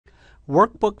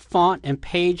Workbook Font and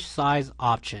Page Size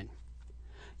option.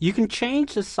 You can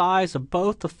change the size of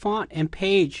both the font and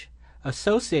page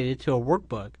associated to a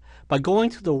workbook by going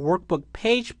to the Workbook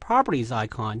Page Properties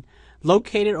icon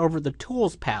located over the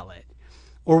Tools palette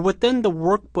or within the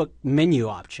Workbook menu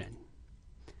option.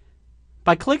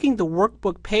 By clicking the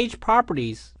Workbook Page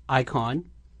Properties icon,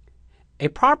 a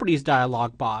Properties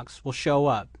dialog box will show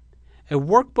up. A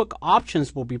Workbook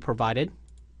Options will be provided,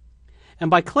 and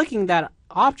by clicking that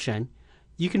option,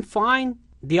 you can find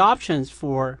the options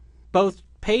for both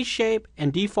page shape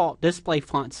and default display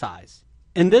font size.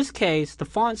 In this case, the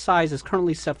font size is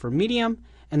currently set for medium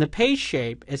and the page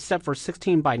shape is set for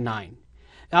 16 by 9.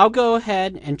 I'll go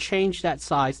ahead and change that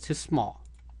size to small.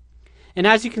 And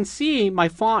as you can see, my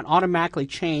font automatically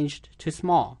changed to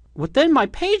small. Within my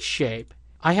page shape,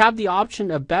 I have the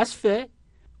option of best fit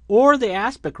or the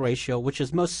aspect ratio, which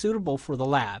is most suitable for the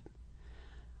lab.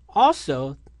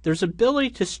 Also, there's ability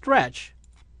to stretch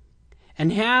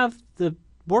and have the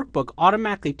workbook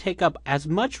automatically take up as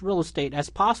much real estate as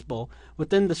possible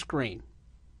within the screen.